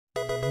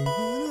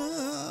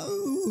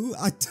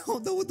I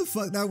don't know what the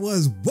fuck that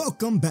was.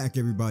 Welcome back,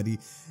 everybody,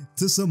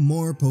 to some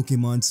more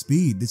Pokemon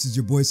Speed. This is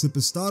your boy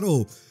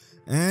Simpistotle,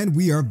 and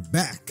we are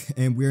back,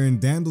 and we're in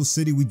Dandel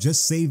City. We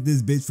just saved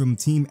this bitch from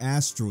Team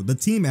Astral. The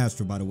Team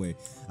Astral, by the way.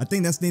 I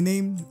think that's their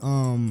name.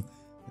 I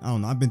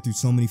don't know. I've been through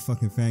so many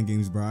fucking fan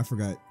games, bro. I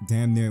forgot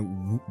damn near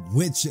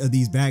which of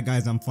these bad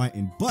guys I'm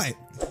fighting. But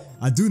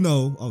I do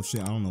know. Oh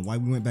shit! I don't know why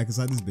we went back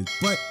inside this bitch,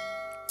 but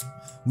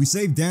we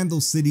saved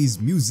Dandel City's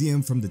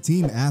museum from the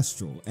Team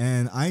Astral,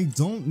 and I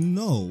don't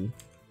know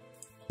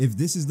if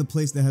this is the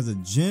place that has a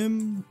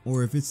gym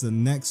or if it's the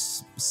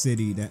next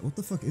city that. What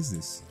the fuck is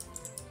this?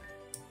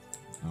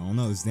 I don't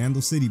know. It's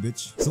Dandel City,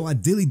 bitch. So I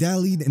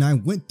dilly-dallied and I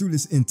went through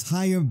this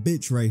entire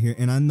bitch right here,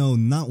 and I know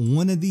not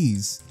one of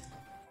these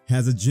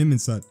has a gym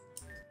inside.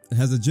 It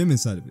has a gym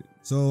inside of it.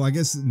 So I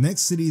guess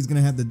next city is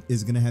gonna have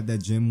that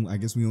gym. I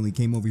guess we only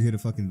came over here to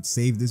fucking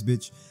save this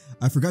bitch.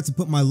 I forgot to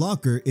put my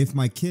locker if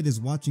my kid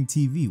is watching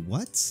TV.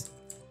 What?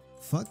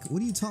 Fuck?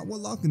 What are you talking? What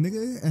locker,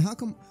 nigga? And how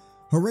come?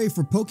 Hooray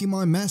for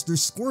Pokemon Master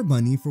Score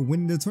Bunny for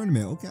winning the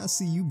tournament. Okay, I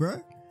see you,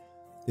 bruh.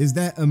 Is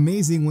that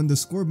amazing when the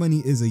Score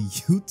Bunny is a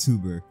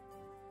YouTuber?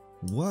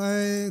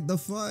 What the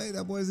fuck?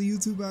 That boy's a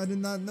YouTuber. I did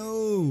not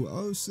know.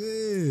 Oh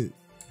shit.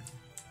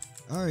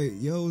 Alright,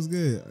 yo, what's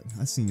good?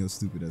 I seen your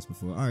stupid ass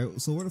before.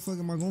 Alright, so where the fuck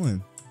am I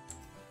going?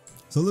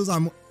 So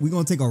listen, we're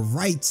gonna take a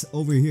right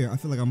over here. I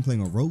feel like I'm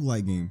playing a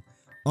roguelike game.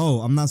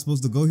 Oh, I'm not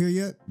supposed to go here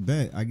yet?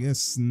 Bet, I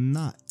guess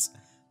not.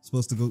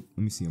 Supposed to go,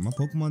 let me see, are my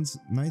Pokemon's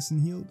nice and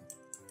healed?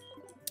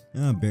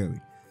 Barely.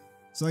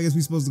 So I guess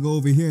we're supposed to go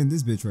over here in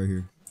this bitch right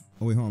here.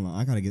 Oh wait, hold on,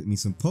 I gotta get me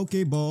some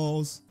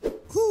Pokeballs.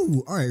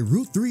 Whew, alright,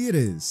 Route 3 it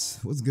is.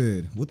 What's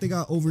good? What they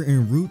got over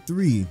in Route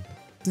 3?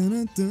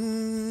 Dun,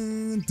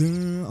 dun,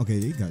 dun. Okay,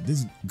 they got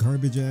this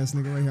garbage ass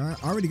nigga right here.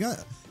 I already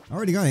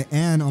got an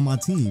Ann on my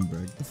team, bro.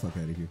 Get the fuck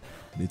out of here,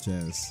 bitch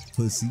ass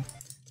pussy.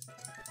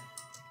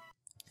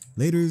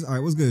 Laters. All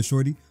right, what's good,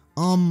 shorty?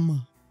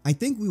 I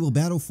think we will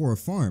battle for a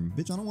farm,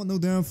 bitch. I don't want no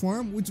damn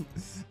farm. Which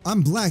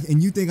I'm black,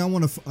 and you think I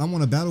want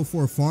to battle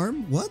for a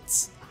farm?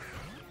 What?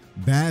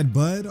 Bad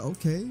bud.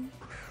 Okay,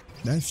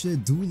 that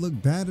shit do look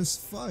bad as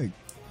fuck.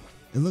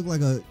 It looked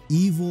like a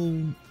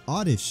evil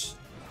oddish.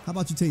 How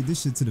about you take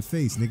this shit to the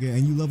face, nigga,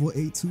 and you level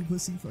 8 too,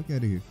 pussy? Fuck out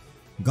of here.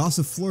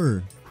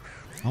 Gossifleur.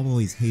 I've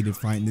always hated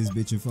fighting this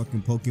bitch in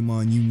fucking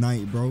Pokemon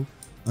Unite, bro.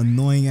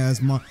 Annoying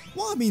ass mon.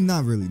 Well, I mean,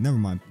 not really. Never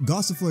mind.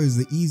 Gossifleur is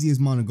the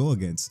easiest mon to go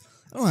against.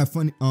 I don't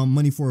have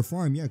money for a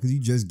farm, yeah, because you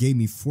just gave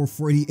me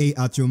 448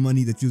 out your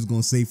money that you was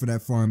gonna save for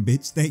that farm,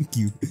 bitch. Thank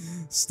you.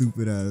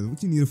 Stupid ass.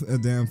 What you need a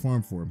damn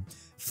farm for?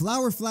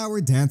 Flower,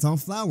 dance on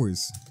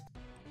flowers.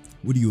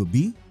 What are you, a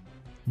bee?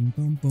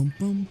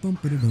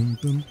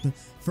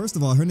 First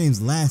of all, her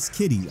name's Last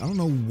Kitty. I don't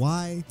know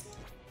why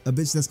a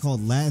bitch that's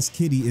called Last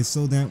Kitty is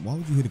so damn. Why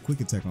would you hit a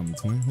quick attack on me,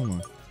 twin? Hold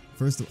on.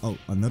 First of oh,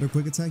 another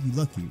quick attack? You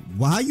lucky.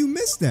 Why you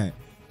missed that?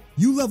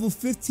 You level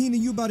 15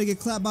 and you about to get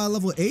clapped by a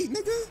level 8,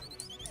 nigga?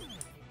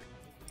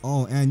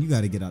 Oh, and you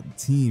gotta get out the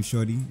team,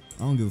 shorty.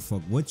 I don't give a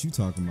fuck what you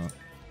talking about.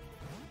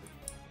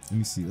 Let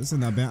me see. Let's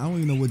send that back. I don't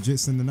even know what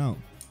Jit's sending out.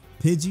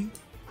 Pidgey?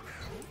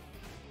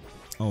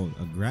 Oh,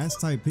 a grass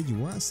type Pidgey.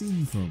 Where I seen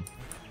you from?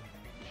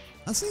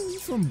 I seen you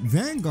from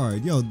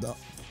Vanguard. Yo,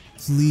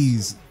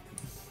 please.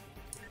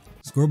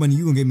 Score Bunny,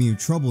 you gonna get me in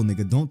trouble,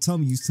 nigga. Don't tell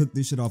me you took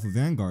this shit off of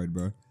Vanguard,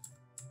 bro.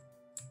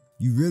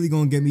 You really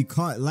gonna get me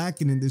caught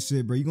lacking in this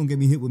shit, bro. You gonna get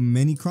me hit with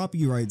many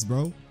copyrights,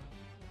 bro.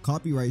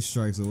 Copyright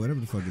strikes or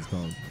whatever the fuck it's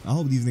called. I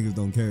hope these niggas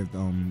don't care if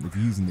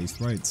you're using their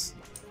sprites.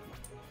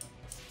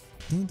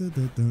 I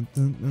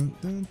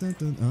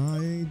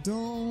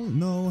don't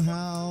know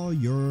how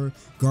your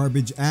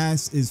garbage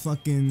ass is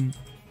fucking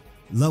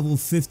level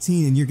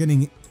 15 and you're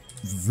getting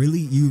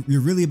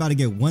you're really about to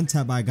get one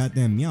tap by a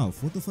goddamn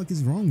Meowth. What the fuck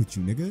is wrong with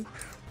you, nigga?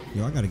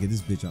 Yo, I gotta get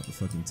this bitch out the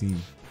fucking team.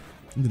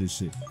 Look at this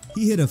shit.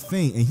 He hit a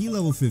feint and he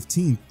level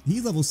 15. He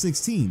level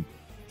 16.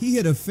 He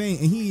hit a feint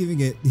and he even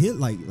get hit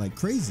like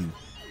crazy.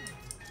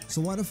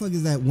 So why the fuck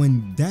is that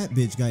when that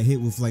bitch got hit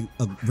with like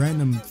a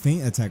random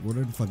feint attack,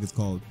 whatever the fuck it's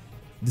called,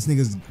 this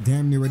nigga's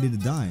damn near ready to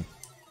die?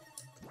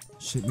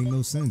 Shit make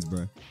no sense,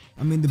 bro.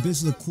 I mean, the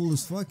bitch look cool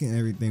as fuck and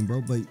everything,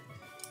 bro, but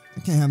I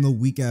can't have no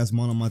weak ass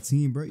mon on my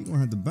team, bro. You gonna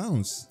have to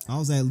bounce. I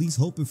was at least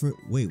hoping for.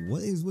 Wait,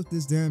 what is with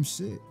this damn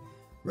shit?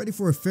 Ready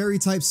for a fairy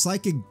type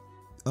psychic?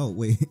 Oh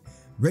wait,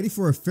 ready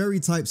for a fairy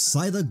type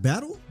Psyduck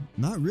battle?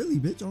 Not really,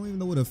 bitch. I don't even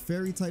know what a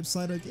fairy type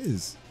Psyduck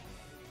is.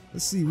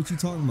 Let's see what you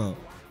talking about.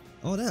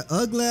 Oh, that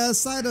ugly ass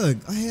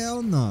Psyduck. Oh,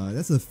 hell nah,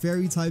 that's a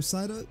fairy type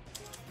Psyduck.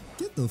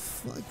 Get the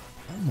fuck.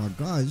 Oh my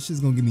god, this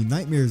shit's gonna give me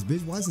nightmares,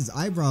 bitch. Why is his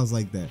eyebrows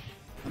like that?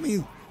 I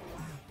mean,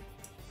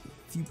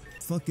 if you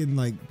fucking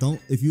like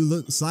if you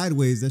look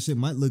sideways, that shit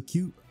might look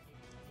cute.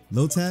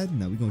 Lotad?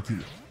 No, we gonna keep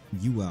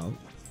you out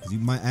because you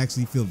might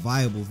actually feel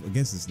viable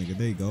against this nigga.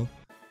 There you go.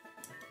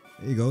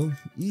 There you go.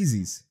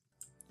 Easies.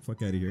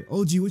 Fuck out of here.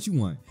 OG, what you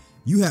want?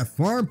 You have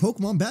farm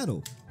Pokemon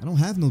battle. I don't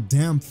have no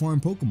damn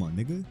farm Pokemon,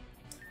 nigga.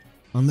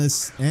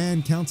 Unless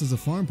Ann counts as a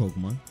farm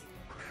Pokemon.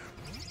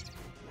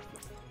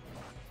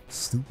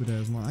 Stupid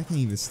ass mom. I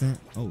can't even stand.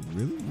 Oh,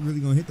 really? You really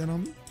gonna hit that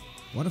on me?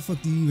 Why the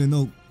fuck do you even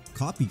know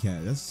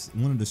copycat. That's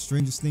one of the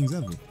strangest things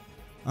ever.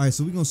 Alright,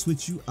 so we're gonna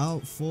switch you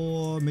out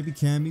for maybe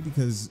Cammy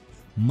because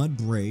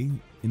Mudbray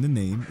in the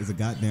name is a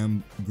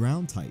goddamn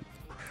ground type.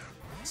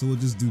 So we'll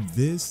just do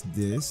this,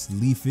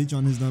 Leafage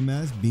on his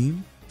dumbass,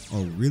 Beam.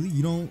 Oh, really?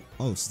 You don't?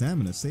 Oh,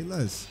 Stamina, say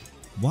less.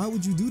 Why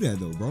would you do that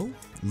though, bro?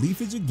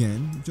 Leafage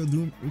again. What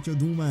y'all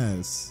doing, my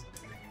ass?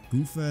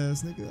 Goof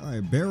ass nigga.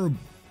 Alright, Barrel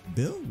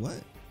Bill? What?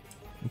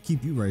 We'll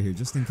keep you right here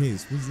just in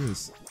case. What's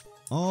this?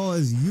 Oh,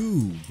 it's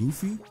you,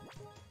 Goofy.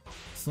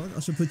 Fuck, I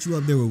should put you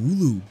up there with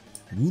Wooloo.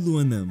 Wooloo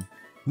and them.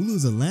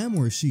 Wooloo's a lamb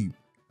or a sheep?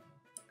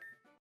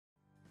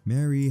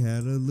 Mary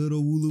had a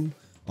little Wooloo.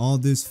 All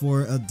this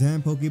for a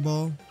damn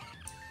Pokeball.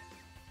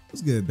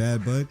 What's good,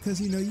 Bad Bud? Cause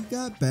you know you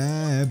got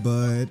Bad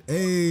Bud.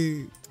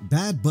 Hey,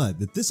 Bad Bud,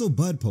 the Thistle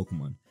Bud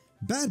Pokemon.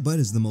 Bad Bud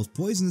is the most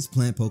poisonous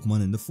plant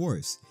Pokemon in the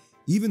forest.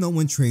 Even though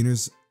when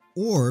trainers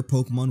or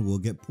Pokemon will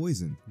get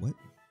poisoned. What?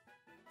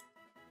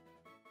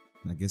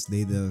 I guess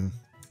they the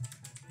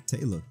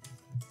Taylor.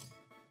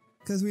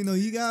 Cause we know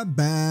you got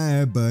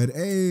Bad Bud.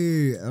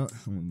 Hey, I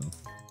don't know.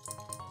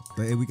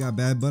 But hey, we got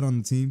Bad Bud on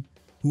the team.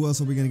 Who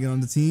else are we gonna get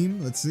on the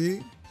team? Let's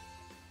see.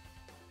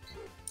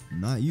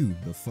 Not you.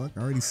 The fuck?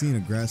 I already seen a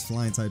grass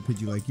flying type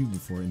Pidgey like you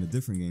before in a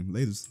different game.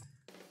 Latest.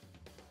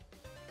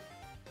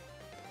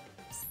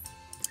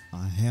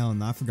 Ah, hell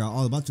no. I forgot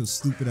all about your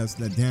stupid ass,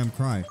 that damn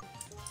cry.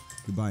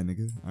 Goodbye,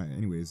 nigga. Alright,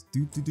 anyways.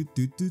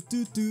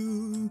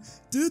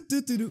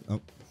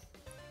 Oh.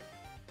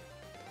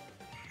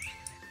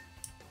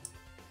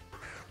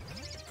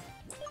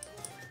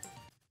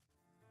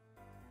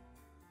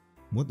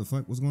 What the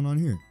fuck? What's going on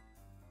here?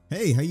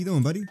 Hey, how you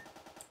doing, buddy?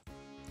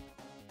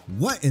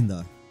 What in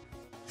the...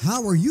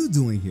 How are you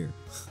doing here?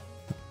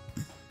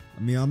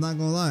 I mean, I'm not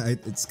gonna lie.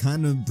 It's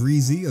kind of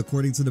breezy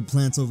according to the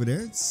plants over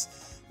there.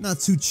 It's not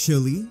too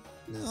chilly.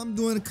 I'm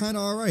doing kind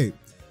of alright.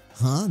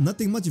 Huh?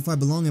 Nothing much if I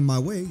belong in my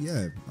way.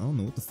 Yeah, I don't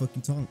know what the fuck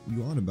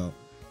you on about.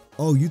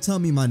 Oh, you tell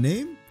me my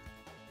name?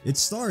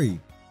 It's Starry.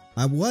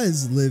 I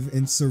live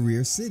in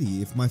Zoria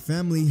City. If my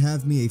family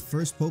have me a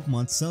first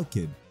Pokemon Cell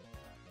Kid.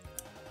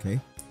 Okay.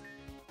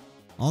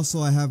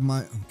 Also, I have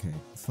my... Okay,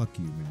 fuck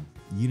you, man.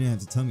 You didn't have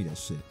to tell me that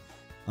shit.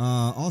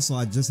 Also,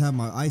 I just have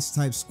my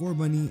Ice-type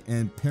Scorbunny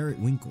and Parrot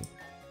Winkle.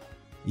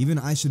 Even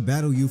I should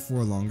battle you for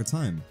a longer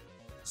time.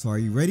 So are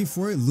you ready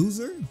for it,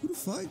 loser? Who the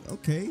fuck?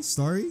 Okay,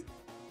 Starry.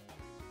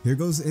 Here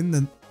goes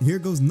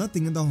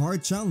nothing in the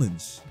hard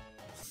challenge.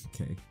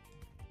 Okay.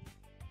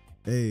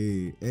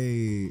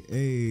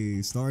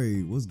 Hey,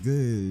 Starry, what's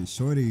good?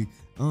 Shorty,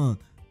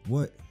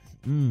 what?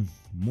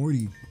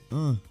 Morty,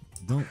 don't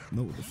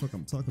know what the fuck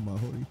I'm talking about,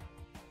 Horty.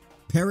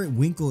 Parrot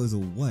Winkle is a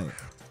what?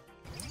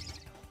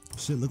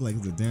 Shit look like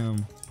it's a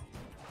damn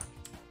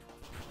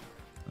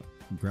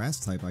grass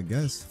type, I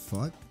guess.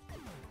 Fuck.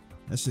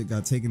 That shit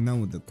got taken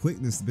down with the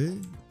quickness,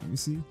 bitch. Let me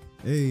see.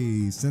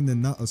 Hey,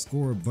 sending out a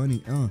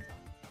Scorbunny.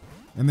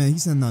 Hey man, he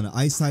sending out an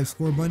ice type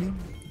Scorbunny.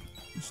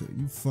 Shit,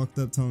 you fucked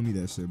up telling me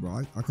that shit,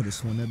 bro. I could have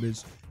sworn that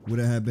bitch would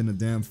have been a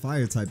damn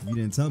fire type if you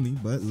didn't tell me.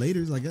 But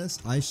later, I guess,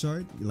 Ice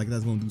Shard, like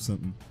that's gonna do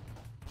something.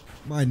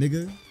 Bye,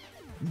 nigga.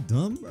 You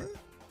dumb, bro?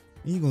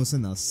 And you gonna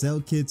send out Cell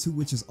Kid too,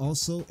 which is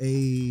also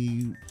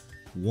a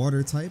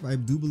water type, I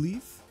do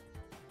believe.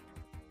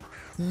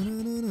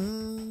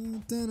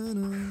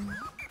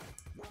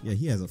 Yeah,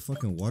 he has a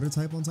fucking water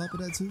type on top of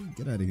that too.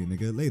 Get out of here,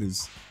 nigga.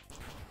 Laters.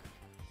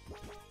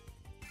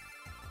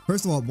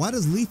 First of all, why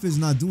does Leafage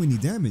not do any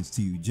damage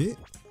to you, Jit?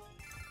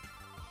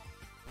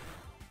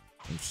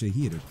 Oh shit,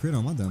 he hit a crit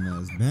on my dumb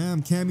ass.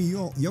 Bam, Cammy,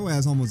 your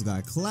ass almost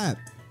got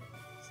clapped.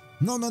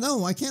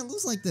 No, I can't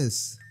lose like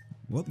this.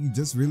 Well, you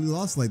just really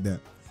lost like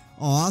that.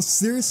 Aw,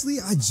 seriously?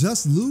 I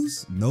just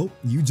lose? Nope,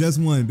 you just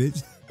won,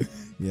 bitch.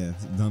 Yeah,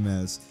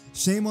 dumbass.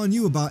 Shame on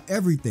you about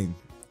everything.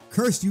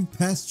 Curse you,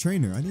 past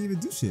trainer. I didn't even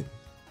do shit.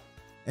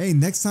 Hey,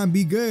 next time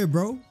be good,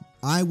 bro.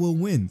 I will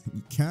win.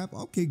 Cap?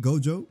 Okay,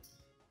 Gojo.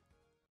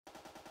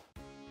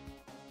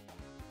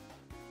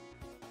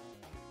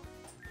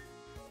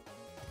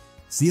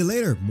 See you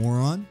later,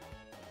 moron.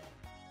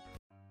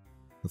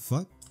 The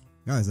fuck?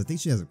 Guys, I think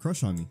she has a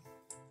crush on me.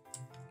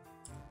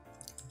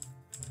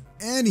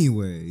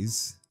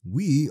 Anyways,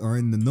 we are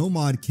in the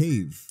Nomad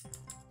Cave.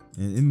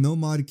 And in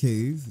Nomad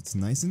Cave, it's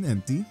nice and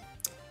empty.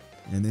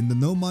 And in the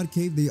Nomad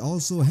Cave, they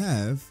also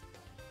have...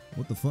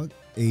 What the fuck?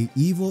 A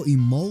evil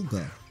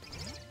Emolga.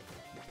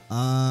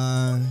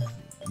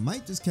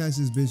 Might just catch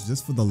this bitch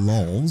just for the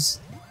lulz.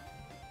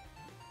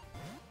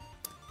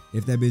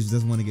 If that bitch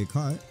doesn't want to get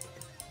caught.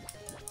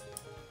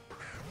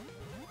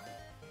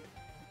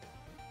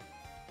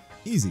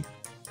 Easy.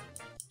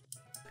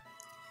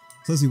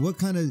 So let's see, what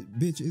kind of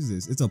bitch is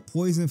this? It's a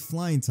poison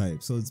flying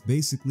type, so it's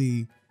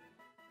basically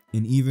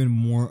an even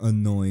more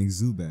annoying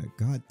Zubat.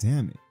 God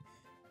damn it.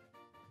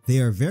 They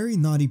are very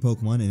naughty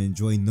Pokemon and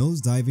enjoy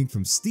nosediving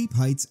from steep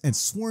heights and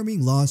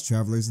swarming lost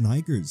travelers and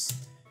hikers.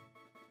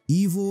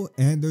 Evil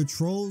and their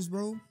trolls,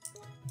 bro.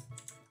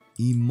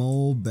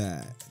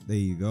 Emobat. There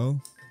you go.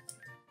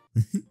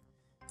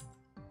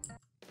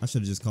 I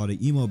should have just called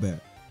it Emobat.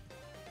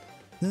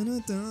 Dun,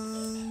 dun,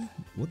 dun.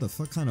 What the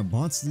fuck kind of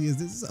Bonsley is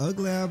this? This is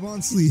ugly ass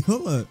Bonsley.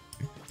 Hold up.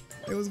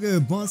 It was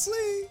good,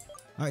 Bonsley.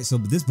 Alright, so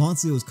this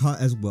Bonsley was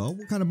caught as well.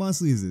 What kind of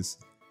Bonsley is this?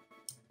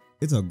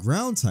 It's a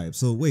ground type.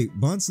 So wait,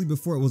 Bonsley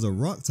before it was a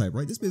rock type,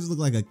 right? This bitch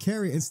looked like a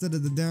carry instead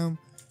of the damn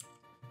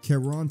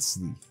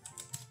Caronsley.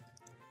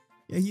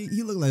 Yeah,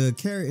 he looked like a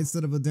carry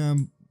instead of a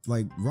damn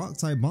like rock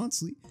type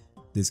Bonsley.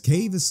 This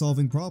cave is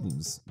solving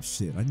problems.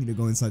 Shit, I need to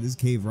go inside this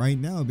cave right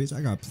now, bitch.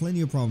 I got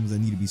plenty of problems that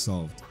need to be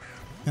solved.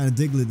 What kind of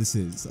Diglett this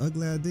is? It's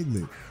ugly ass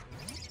Diglett.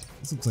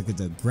 This looks like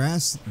it's a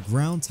grass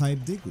ground type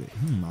Diglett.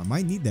 I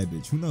might need that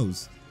bitch. Who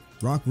knows?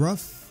 Rock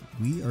rough,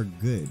 we are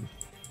good.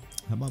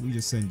 How about we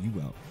just send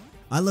you out?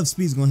 I Love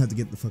Speed's gonna have to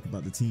get the fuck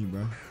about the team,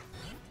 bro.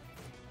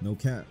 No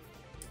cap.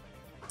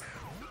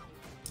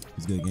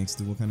 He's good,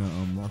 gangster. What kind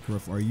of rock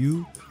rough are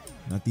you?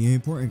 Not the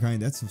important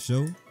kind, that's for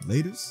sure.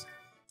 Laters.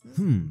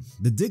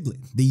 The Diglett,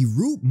 the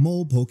root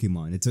mold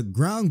Pokemon. It's a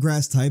ground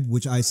grass type,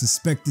 which I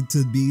suspected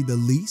to be the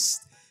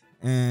least,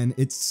 and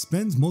it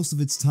spends most of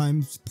its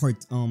time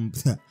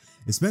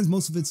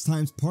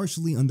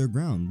partially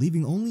underground,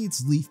 leaving only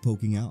its leaf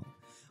poking out.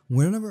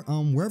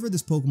 Wherever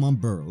this Pokemon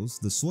burrows,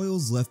 the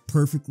soil's left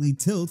perfectly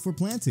tilled for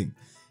planting.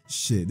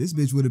 Shit, this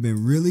bitch would have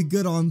been really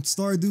good on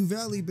Stardew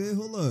Valley, bitch.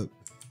 Hold up.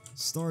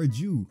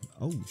 Stardew.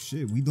 Oh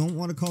shit, we don't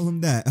want to call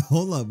him that.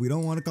 Hold up, we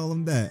don't want to call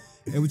him that.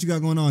 Hey, what you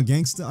got going on,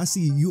 gangster? I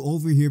see you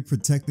over here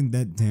protecting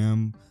that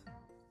damn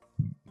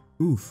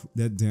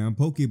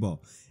Pokeball.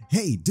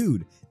 Hey,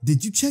 dude,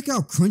 did you check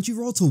out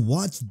Crunchyroll to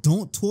watch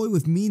Don't Toy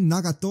With Me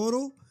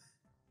Nagatoro?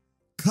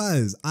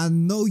 Cuz I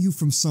know you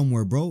from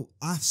somewhere, bro.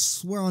 I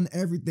swear on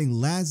everything,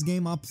 last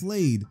game I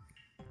played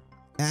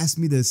asked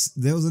me this.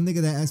 There was a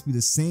nigga that asked me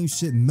the same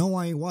shit. No,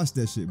 I ain't watched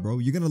that shit, bro.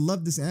 You're gonna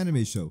love this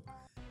anime show.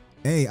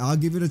 Hey, I'll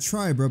give it a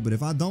try, bro, but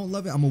if I don't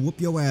love it, I'm gonna whoop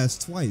your ass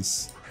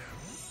twice.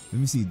 Let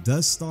me see,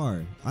 Dust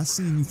Star. I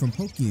seen you from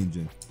Poke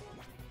Engine.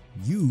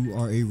 You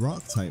are a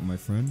rock type, my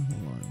friend.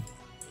 Hold on.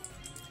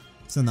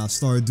 Send out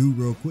Stardew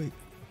real quick.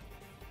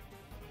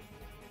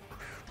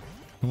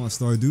 Come on,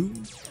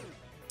 Stardew.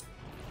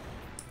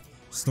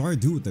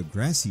 Stardew with the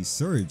Grassy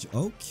Surge.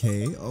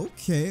 Okay.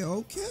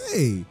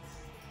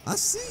 I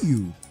see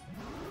you.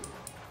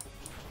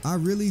 I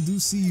really do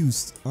see you,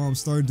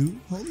 Stardew.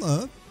 Hold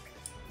up.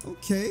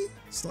 Okay,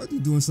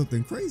 Stardew doing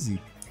something crazy.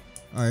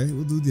 Alright,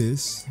 we'll do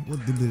this. We'll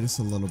do this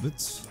a little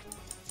bit.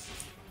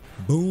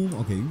 Boom.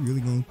 Okay, you really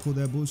gonna pull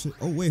that bullshit?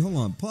 Oh wait, hold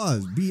on.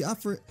 Pause. B, I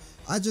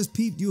just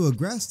peeped you a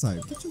grass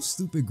type. Get your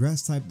stupid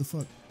grass type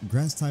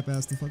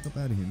ass the fuck up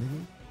out of here,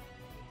 nigga.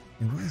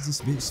 And why is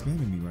this bitch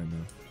spamming me right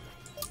now?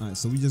 Alright,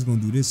 so we just gonna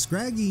do this.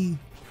 Staggy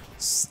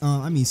is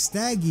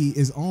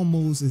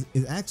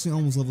actually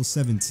almost level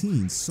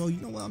 17. So you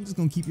know what? I'm just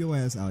gonna keep your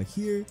ass out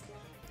here.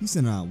 You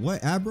sent out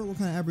what? Abra? What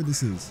kind of Abra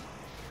this is?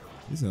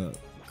 This is a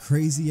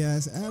crazy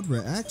ass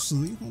Abra.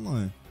 Actually, hold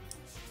on.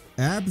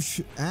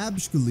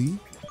 Actually,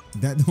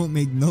 that don't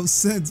make no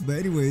sense. But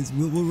anyways,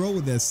 we'll roll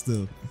with that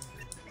still.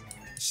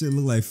 Shit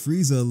look like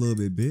Frieza a little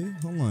bit,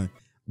 bitch. Hold on.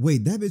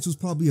 Wait, that bitch was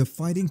probably a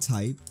fighting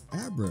type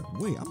Abra.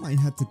 Wait, I might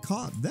have to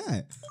cop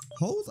that.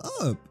 Hold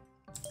up.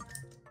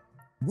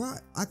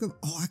 What? I could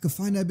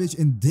find that bitch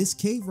in this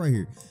cave right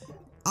here.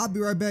 I'll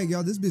be right back,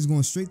 y'all. This bitch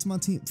going straight to my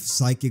team.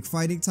 Psychic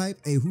fighting type.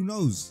 Hey, who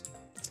knows?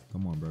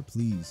 Come on, bro.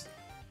 Please.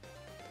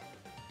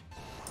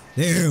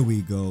 There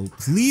we go.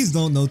 Please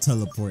don't know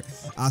teleport.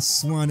 I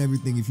swear on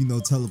everything. If you know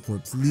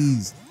teleport,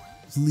 please.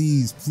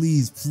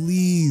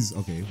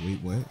 Okay,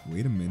 wait, what?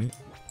 Wait a minute.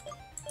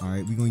 All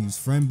right, we're going to use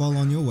friend ball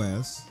on your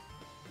ass.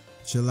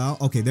 Chill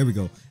out. Okay, there we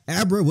go.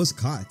 Abra was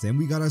caught, and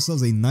we got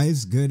ourselves a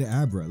nice, good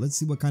Abra. Let's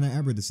see what kind of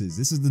Abra this is.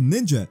 This is the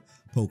Ninja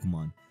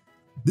Pokemon.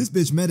 This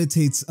bitch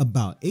meditates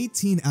about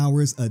 18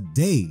 hours a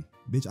day.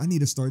 Bitch, I need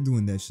to start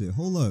doing that shit.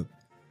 Hold up.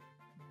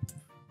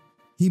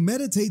 It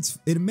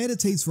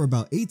meditates for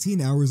about 18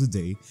 hours a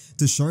day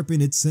to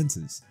sharpen its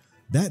senses.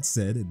 That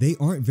said, they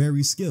aren't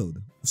very skilled.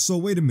 So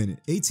wait a minute,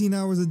 18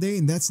 hours a day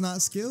and that's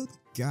not skilled?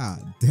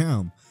 God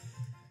damn.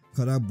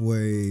 Call that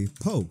boy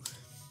Poe.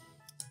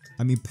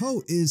 I mean,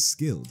 Poe is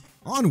skilled.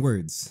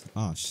 Onwards.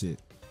 Oh shit.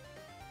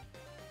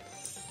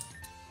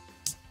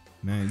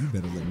 Man, you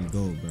better let me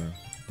go, bro.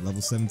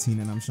 Level 17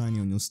 and I'm shiny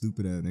on your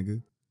stupid ass,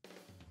 nigga.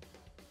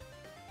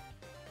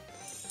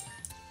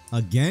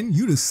 Again,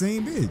 you the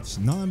same bitch.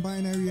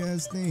 Non-binary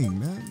ass thing,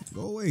 man.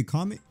 Go away,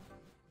 Comet.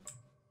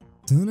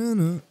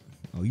 Dun-dun-dun.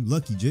 Oh, you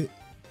lucky, Jit.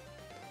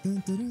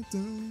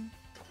 Dun-dun-dun-dun.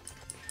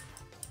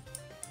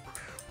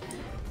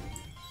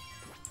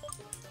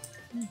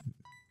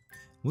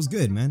 What's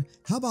good, man?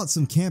 How about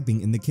some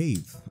camping in the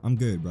cave? I'm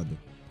good, brother.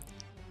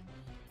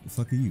 The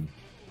fuck are you?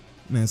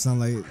 Man,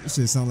 this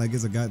shit sound like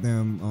it's a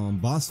goddamn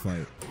boss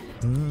fight.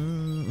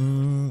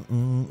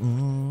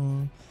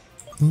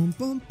 Bum,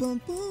 bum,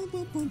 bum, bum,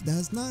 bum, bum.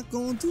 That's not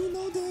gonna do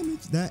no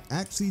damage. That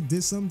actually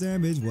did some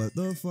damage. What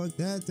the fuck?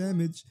 That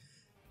damage.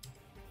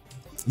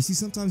 You see,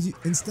 sometimes you,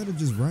 instead of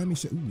just rhyming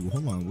shit. Ooh,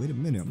 hold on. Wait a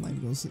minute. I'm not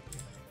even gonna sit.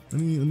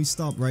 Let me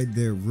stop right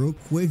there real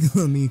quick.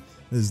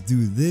 Let's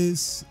do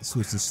this.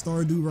 Switch to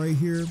Stardew right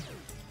here.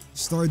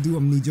 Stardew,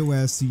 I'm gonna need your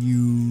ass to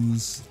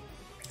use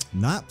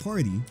not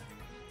party.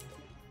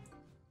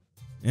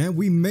 And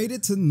we made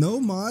it to no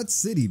mods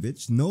city,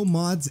 bitch. No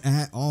mods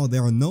at all.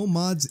 There are no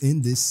mods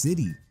in this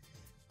city.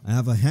 I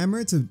have a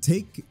hammer to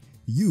take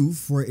you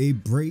for a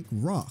break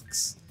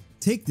rocks.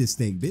 Take this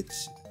thing,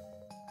 bitch.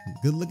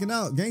 Good looking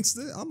out,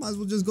 gangster. I might as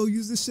well just go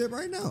use this shit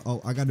right now.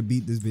 Oh, I gotta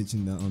beat this bitch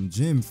in the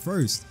gym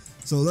first.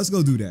 So let's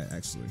go do that,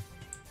 actually.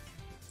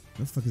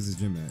 Where the fuck is this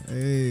gym at?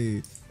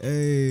 Hey,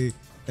 hey,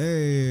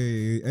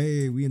 hey,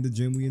 hey, we in the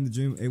gym, we in the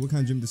gym. Hey, what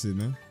kind of gym this is,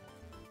 man?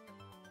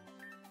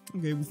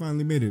 Okay, we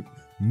finally made it.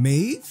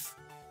 Maeve?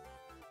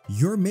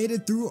 You're made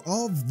it through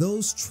all of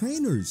those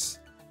trainers.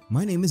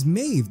 My name is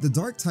Maeve, the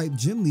dark type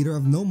gym leader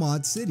of No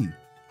Mod City.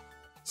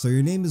 So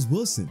your name is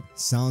Wilson.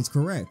 Sounds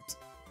correct.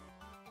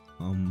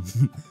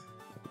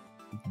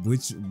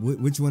 Which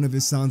one of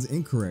it sounds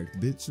incorrect,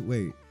 bitch?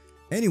 Wait.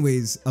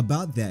 Anyways,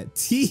 about that.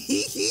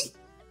 Jesus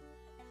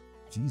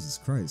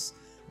Christ.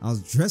 I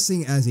was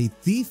dressing as a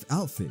thief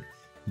outfit.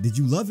 Did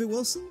you love it,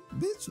 Wilson?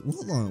 Bitch,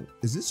 hold on.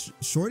 Is this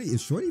Shorty?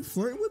 Is Shorty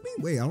flirting with me?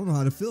 Wait, I don't know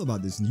how to feel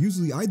about this.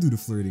 Usually I do the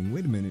flirting.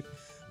 Wait a minute.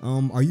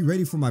 Are you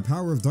ready for my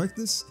power of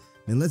darkness?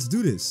 Then let's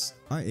do this.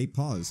 Alright, hey,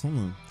 pause. Hold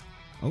on.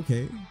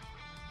 Okay.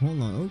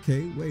 Hold on.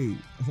 Okay, wait.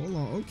 Hold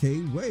on.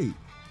 Okay, wait.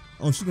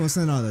 Oh, she's gonna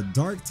send out a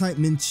dark type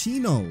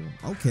Minchino.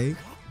 Okay.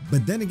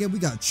 But then again, we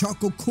got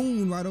Choco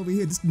Coon right over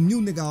here. This is the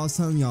new nigga I was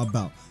telling y'all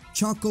about.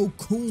 Choco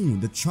Coon,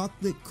 the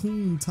chocolate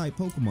coon type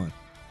Pokemon.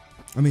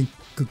 I mean,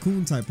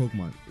 cocoon type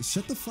Pokemon.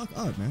 Shut the fuck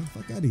up, man.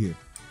 Fuck out of here.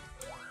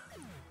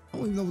 I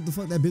don't even know what the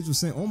fuck that bitch was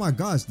saying. Oh my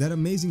gosh, that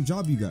amazing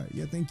job you got.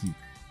 Yeah, thank you.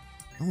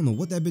 I don't know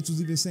what that bitch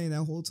was even saying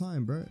that whole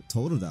time, bro.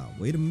 Totodile.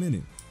 Wait a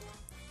minute.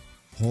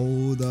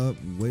 Hold up.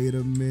 Wait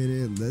a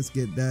minute. Let's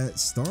get that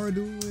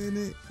Stardew in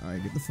it.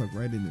 Alright, get the fuck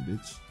right in it,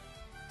 bitch.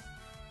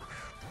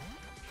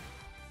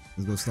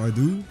 Let's go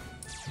Stardew.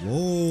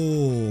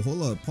 Whoa.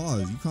 Hold up.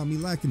 Pause. You caught me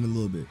lacking a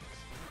little bit.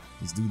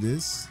 Let's do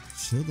this.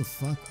 Chill the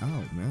fuck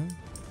out, man.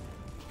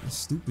 That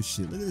stupid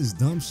shit. Look at this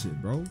dumb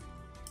shit, bro.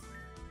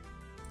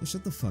 Hey,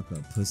 shut the fuck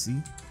up, pussy.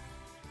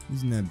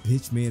 Using that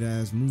bitch made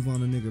ass move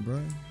on a nigga,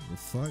 bro. The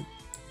fuck?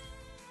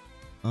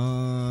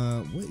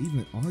 What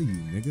even are you,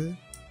 nigga?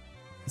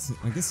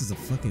 I guess it's a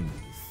fucking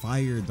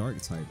fire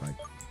dark type,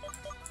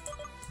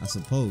 I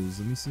suppose.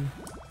 Let me see.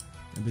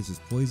 That bitch is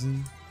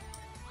poison.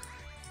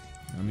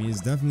 I mean,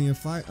 it's definitely a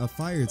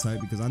fire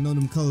type because I know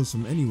them colors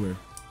from anywhere.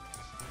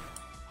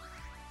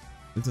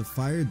 It's a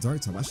fire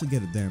dark type. I should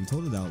get a damn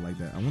Totodile like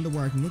that. I wonder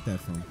where I can get that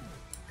from.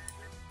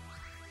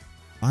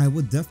 I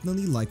would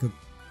definitely like a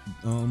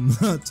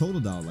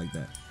Totodile like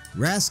that.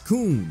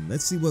 Rascoon.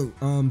 Let's see what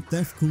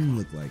Theft Coon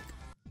look like.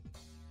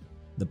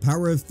 The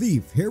power of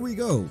thief. Here we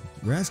go.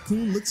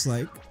 Rascoon looks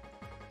like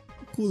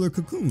a cooler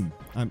cocoon.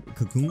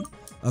 Cocoon?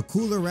 A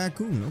cooler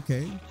raccoon.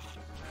 Okay.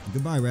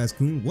 Goodbye,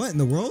 Rascoon. What in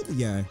the world?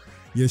 Yeah.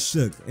 You're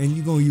shook. And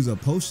you gonna use a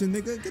potion,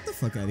 nigga? Get the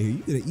fuck out of here.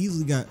 You could have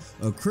easily got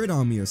a crit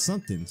on me or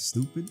something,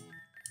 stupid.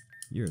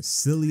 You're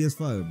silly as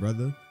fuck,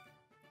 brother.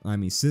 I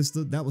mean,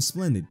 sister, that was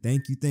splendid.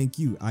 Thank you, thank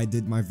you. I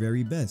did my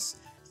very best.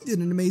 You did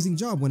an amazing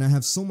job when I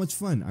have so much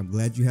fun. I'm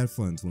glad you had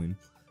fun, twin.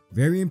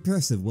 Very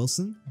impressive,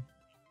 Wilson.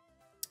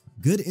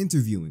 Good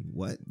interviewing.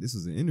 What? This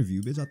was an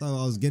interview, bitch. I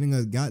thought I was getting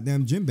a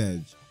goddamn gym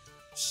badge.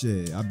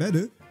 Shit, I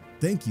better.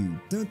 Thank you.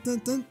 Dun, dun,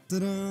 dun,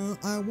 dun, dun.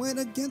 I went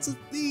against a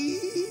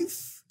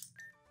thief.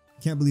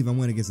 Can't believe I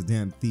went against a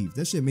damn thief.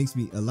 That shit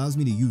allows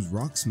me to use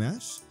Rock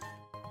Smash.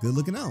 Good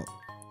looking out.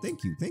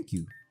 Thank you, thank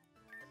you.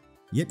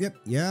 Yep,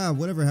 yeah,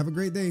 whatever, have a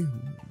great day.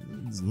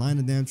 This line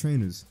of damn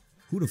trainers.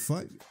 Who the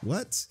fuck?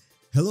 What?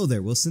 Hello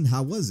there, Wilson,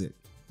 how was it?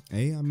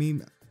 Hey, I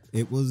mean,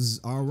 it was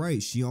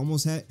alright. She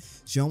almost had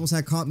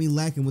caught me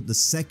lacking with the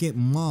second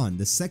Mon.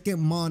 The second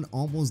Mon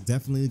almost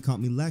definitely caught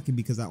me lacking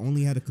because I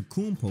only had a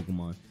cocoon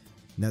Pokemon.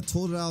 And that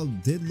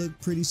Totodile did look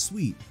pretty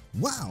sweet.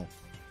 Wow!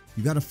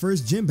 You got a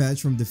first gym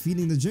badge from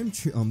defeating the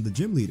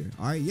gym leader.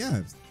 Alright,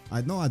 yeah, I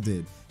know I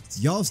did.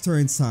 It's y'all's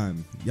turn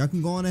time. Y'all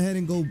can go on ahead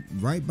and go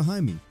right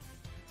behind me.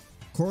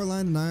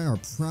 Coraline and I are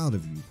proud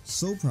of you.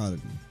 So proud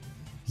of you.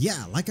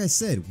 Yeah, like I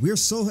said, we're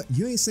so...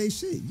 You ain't say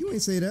shit. You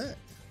ain't say that.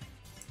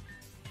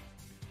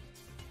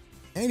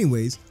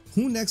 Anyways,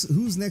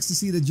 who's next to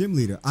see the gym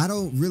leader? I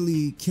don't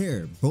really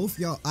care.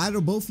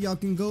 Either both y'all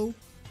can go,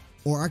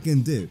 or I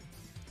can dip.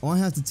 Or I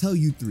have to tell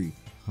you three.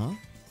 Huh?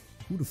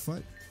 Who the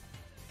fuck?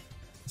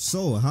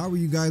 So, how are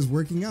you guys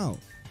working out?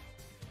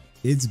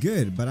 It's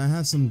good, but I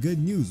have some good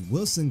news.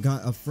 Wilson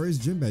got a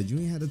first gym badge. You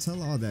ain't had to tell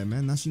her all that,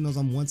 man. Now she knows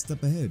I'm one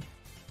step ahead.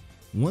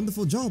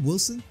 Wonderful job,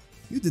 Wilson.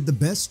 You did the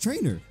best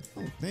trainer.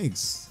 Oh,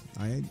 thanks.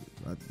 I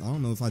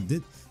don't know if I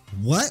did.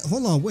 What?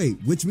 Hold on, wait.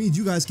 Which means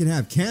you guys can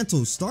have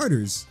Kanto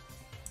starters,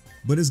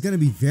 but it's gonna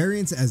be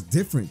variants as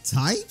different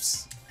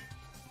types?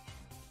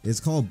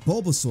 It's called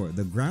Bulbasaur,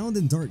 the ground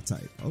and dark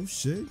type. Oh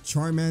shit.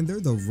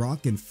 Charmander, the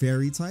rock and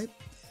fairy type.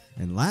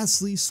 And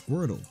lastly,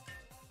 Squirtle,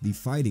 the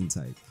fighting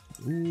type.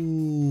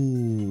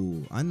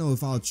 Ooh, I know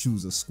if I'll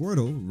choose a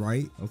Squirtle,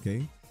 right?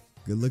 Okay.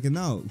 Good looking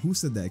out. Who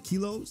said that?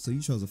 Kilo? So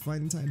you chose a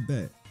fighting type?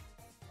 Bet.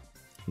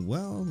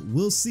 Well,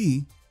 we'll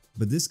see.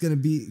 But this gonna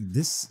be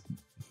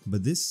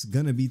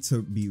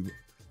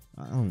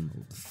I don't know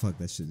what the fuck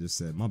that shit just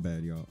said. My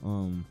bad, y'all.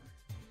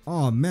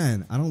 Oh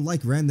man, I don't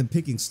like random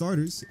picking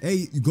starters.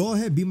 Hey, go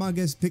ahead, be my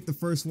guest. Pick the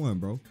first one,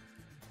 bro.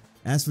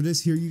 As for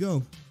this, here you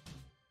go.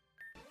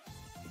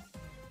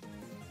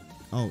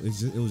 Oh,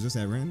 it was just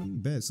at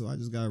random? Bet. So I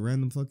just got a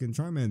random fucking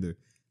Charmander.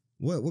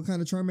 What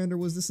kind of Charmander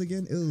was this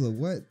again? It was a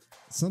what?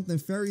 Something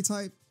fairy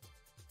type?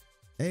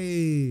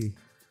 Hey.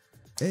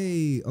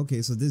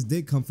 Okay, so this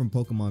did come from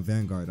Pokemon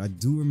Vanguard. I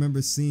do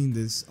remember seeing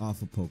this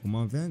off of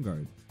Pokemon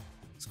Vanguard.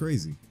 It's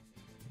crazy.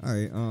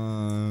 Alright,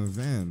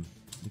 Van.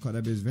 We'll call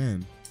that bitch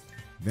Van.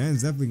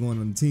 Van's definitely going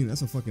on the team.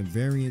 That's a fucking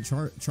variant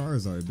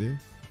Charizard, bitch.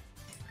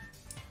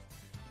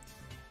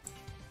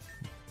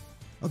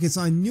 Okay,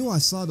 so I knew I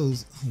saw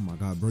those. Oh my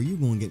god, bro, you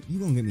gonna get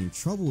me in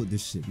trouble with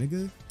this shit,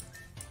 nigga.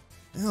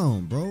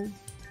 Damn, bro.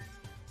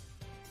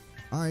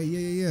 Alright,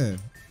 yeah.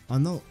 I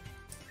know.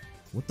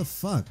 What the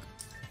fuck?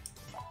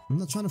 I'm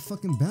not trying to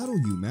fucking battle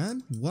you,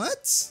 man.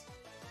 What?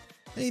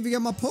 I didn't even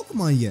get my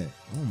Pokemon yet.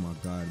 Oh my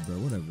god, bro,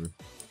 whatever.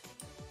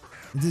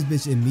 This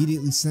bitch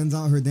immediately sends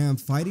out her damn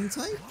fighting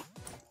type?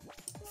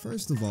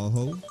 First of all,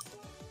 ho.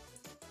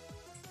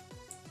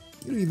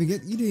 You didn't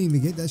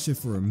even get that shit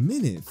for a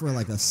minute, for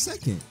like a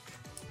second.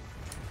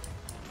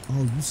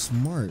 Oh, you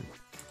smart.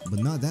 But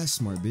not that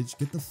smart, bitch.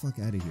 Get the fuck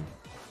out of here.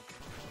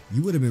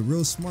 You would have been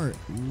real smart.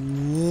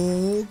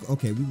 Whoa.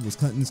 Okay, we was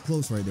cutting this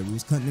close right there. We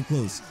was cutting it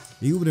close.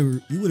 You would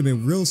have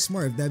been real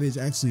smart if that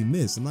bitch actually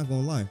missed. I'm not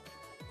gonna lie.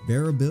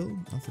 Barra Bill?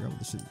 I forgot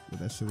what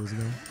that shit was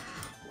again.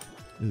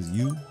 It was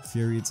you,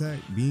 Fury Attack,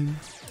 Beam,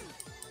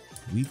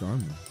 Weak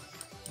Armor.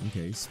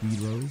 Okay, Speed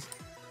Rose.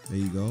 There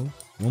you go.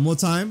 One more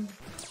time.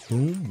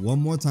 Boom. One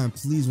more time.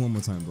 Please, one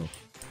more time, bro.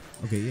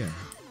 Okay, yeah.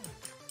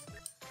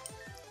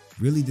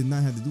 Really did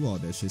not have to do all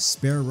that shit.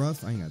 Spare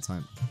Rough. I ain't got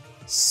time.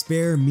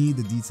 Spare me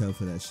the detail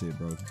for that shit,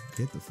 bro.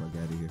 Get the fuck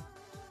out of here.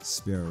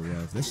 Spare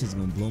Rough. That shit's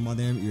gonna blow my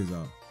damn ears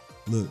out.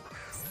 Look.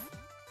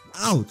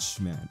 Ouch,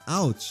 man.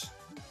 Ouch.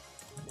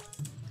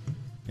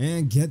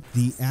 And get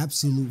the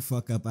absolute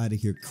fuck up out of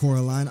here,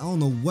 Coraline. I don't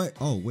know what.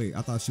 Oh, wait.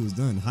 I thought she was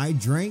done.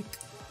 Hydrank.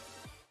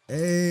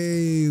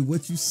 Hey,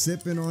 what you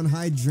sipping on,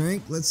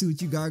 Hydrank? Let's see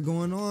what you got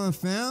going on,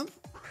 fam.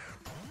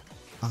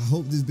 I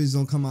hope this bitch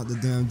don't come out the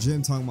damn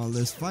gym talking about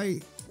let's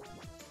fight.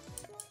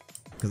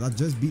 Because I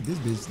just beat this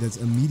bitch that's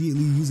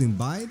immediately using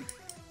Bide.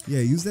 Yeah,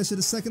 use that shit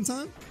a second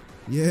time.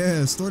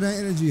 Yeah, store that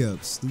energy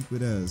up.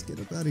 Stupid ass. Get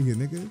up out of here,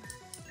 nigga.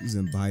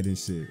 Using Bide and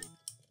shit.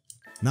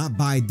 Not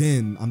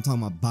Biden. I'm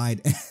talking about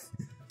Bide.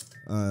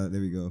 There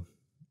we go.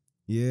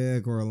 Yeah,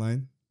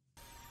 Coraline.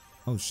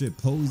 Oh shit,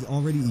 Poe's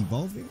already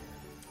evolving?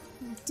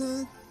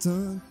 Dun,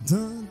 dun,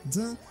 dun,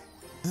 dun.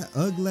 That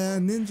ugly ass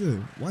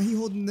ninja. Why he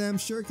holding damn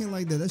shuriken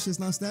like that? That shit's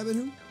not stabbing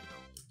him?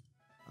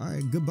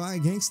 Alright, goodbye,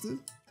 gangster.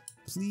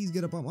 Please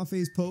get up out my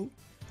face, Poe.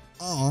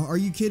 Oh, are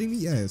you kidding me?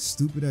 Yeah,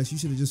 stupid ass. You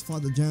should have just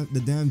fought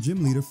the damn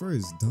gym leader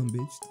first, dumb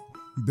bitch.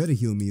 You better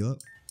heal me up.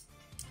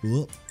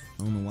 Look,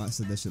 I don't know why I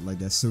said that shit like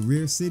that.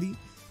 Zoria City.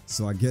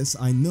 So I guess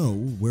I know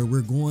where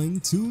we're going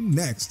to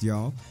next,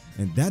 y'all.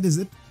 And that is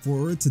it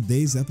for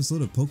today's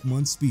episode of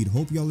Pokemon Speed.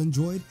 Hope y'all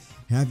enjoyed.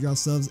 Have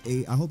yourselves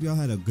I hope y'all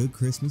had a good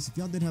Christmas. If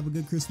y'all did have a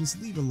good Christmas,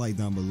 leave a like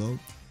down below.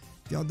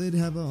 If y'all did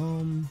have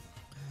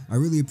I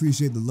really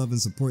appreciate the love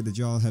and support that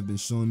y'all have been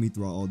showing me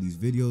throughout all these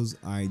videos.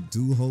 I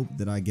do hope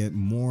that I get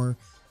more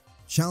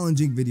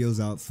challenging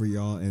videos out for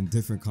y'all and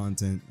different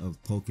content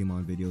of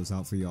Pokemon videos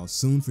out for y'all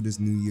soon for this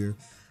new year.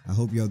 I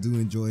hope y'all do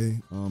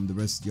enjoy the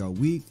rest of y'all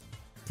week.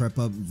 Prep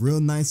up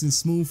real nice and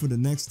smooth for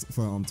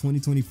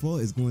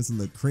 2024. It's going to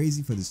look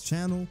crazy for this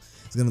channel.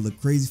 It's going to look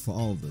crazy for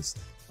all of us.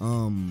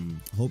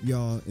 Hope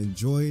y'all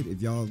enjoyed.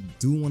 If y'all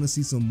do want to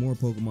see some more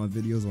Pokemon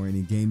videos or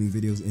any gaming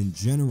videos in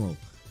general,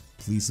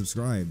 please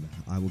subscribe.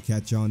 I will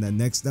catch y'all in that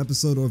next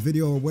episode or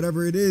video or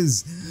whatever it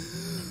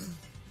is.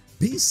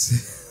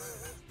 Peace.